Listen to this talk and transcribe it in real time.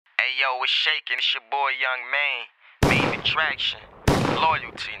Hey yo, it's shaking, it's your boy Young Maine. Maine attraction,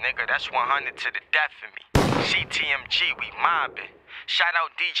 loyalty, nigga, that's 100 to the death of me. CTMG, we mobbing. Shout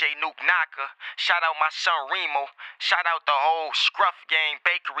out DJ Nuke Knocker, shout out my son R.E.M.O, shout out the whole Scruff gang,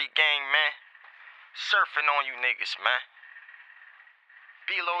 bakery gang, man. Surfing on you niggas, man.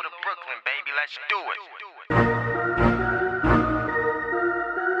 Below to Brooklyn, baby, let's do it.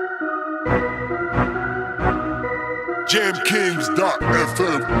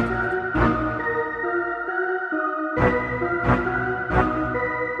 JamKings.fm.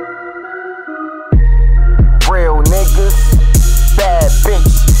 Real niggas, bad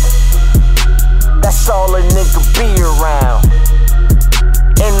bitches. That's all a nigga be around.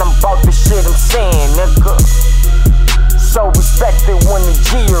 And I'm about the shit I'm saying, nigga. So respect it when the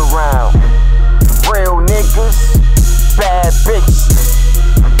G around. Real niggas, bad bitches.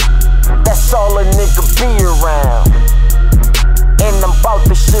 That's all a nigga be around. And I'm about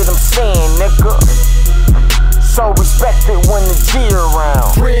the shit I'm saying, nigga. So respect it when the G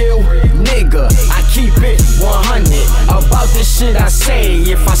around. Real nigga, I keep it 100. About the shit I say,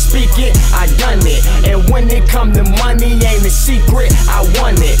 if I speak it, I done it. And when it come to money, ain't a secret, I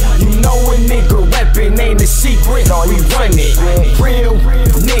want it. You know a nigga reppin' ain't a secret, we run it. Real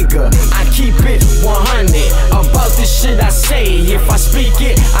nigga, I keep it 100. About the shit I say, if I speak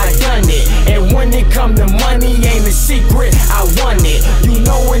it, I done it. And when it come to money, ain't a secret, I want it. You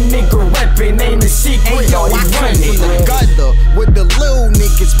know a nigga reppin' ain't a secret, yo, we run from the it. gutter with the little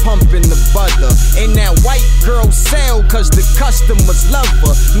niggas pumping the butter. And that white girl sell cause the customers love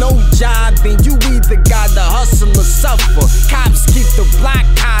her. No job, then you either gotta hustle or suffer. Cops keep the block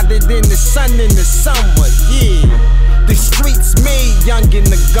hotter than the sun in the summer, yeah. The streets made young and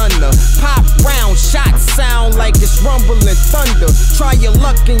the gunner. Pop round, shots sound like it's rumbling thunder. Try your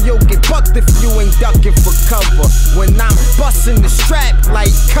luck and you'll get bucked if you ain't ducking for cover. When I'm busting the strap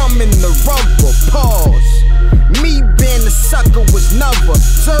like coming the rubber, pause. Me being a sucker was never.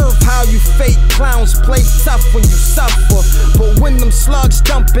 Serve how you fake clowns play tough when you suffer. But when them slugs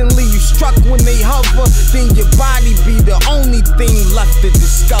dumping leave you struck when they hover, then your body be the only thing left to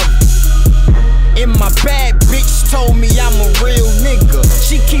discover. And my bad bitch told me I'm a real nigga.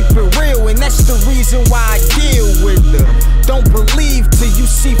 She keep it real and that's the reason why I deal with her. Don't believe till you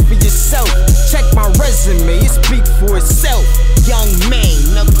see for yourself. Check my resume, it speak for itself. Young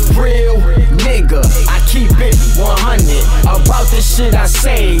Maine, real nigga, I keep it 100. About the shit I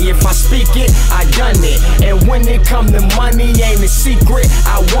say, if I speak it, I done it. And when it come to money, ain't a secret,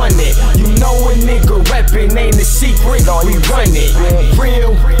 I want it. You know a nigga reppin' ain't a secret, we run it.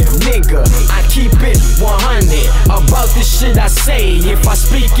 Real nigga, I keep it 100. About the shit I say, if I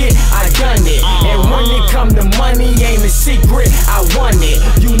speak it, I done it. And when it come to money, ain't a secret, I want it.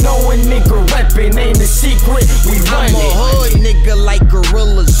 You know a nigga reppin' ain't a secret, we run I'm it. a hood nigga like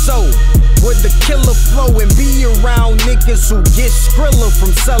Gorilla Zoe, with a killer flow and be around niggas who get skriller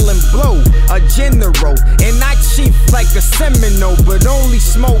from selling blow. A general, and I chief like a Seminole, but only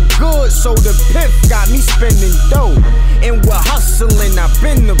smoke good, so the piff got me spending dough. And with hustling, I've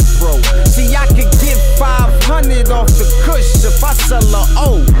been the pro. See, I could get 500 off the kush if I sell a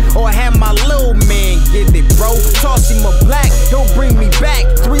O, or have my little man get it, bro. Toss him a black, he'll bring me back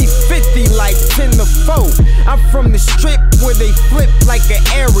 350 like 10 to 4. I'm from the strip where they flip like an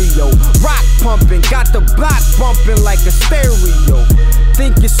aerial. Rock pumping, got the block bumping like a stereo.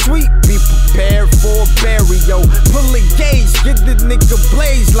 Think it's sweet, be prepared for a burial. Pull a gauge, get the nigga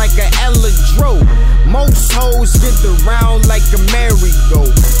blaze like a Eladro. Most hoes get around like a merry-go,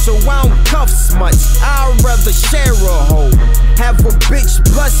 so I don't cuffs much, I'd rather share a hoe. Have a bitch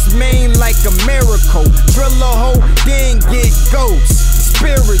bust Maine like a miracle. Drill a hoe, then get ghosts.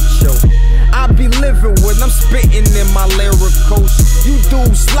 Spiritual, I be living when I'm spitting in my lyricals. You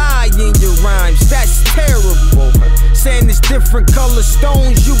dudes lie in your rhymes, that's terrible. Saying it's different color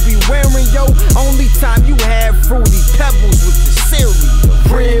stones you be wearing, yo. Only time you have fruity pebbles with the cereal.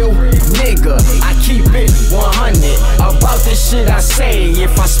 Real nigga, I keep it 100. About the shit I say,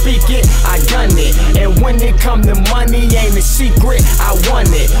 if I speak it, I done it. And when it come to money, ain't a secret, I want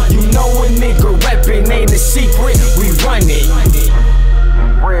it. You know a nigga reppin' ain't a secret, we run it.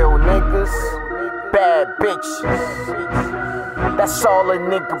 Real niggas, bad bitches. That's all a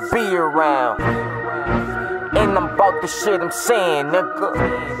nigga be around. And I'm about the shit I'm saying,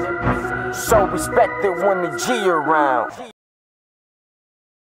 nigga. So respect it when the G around.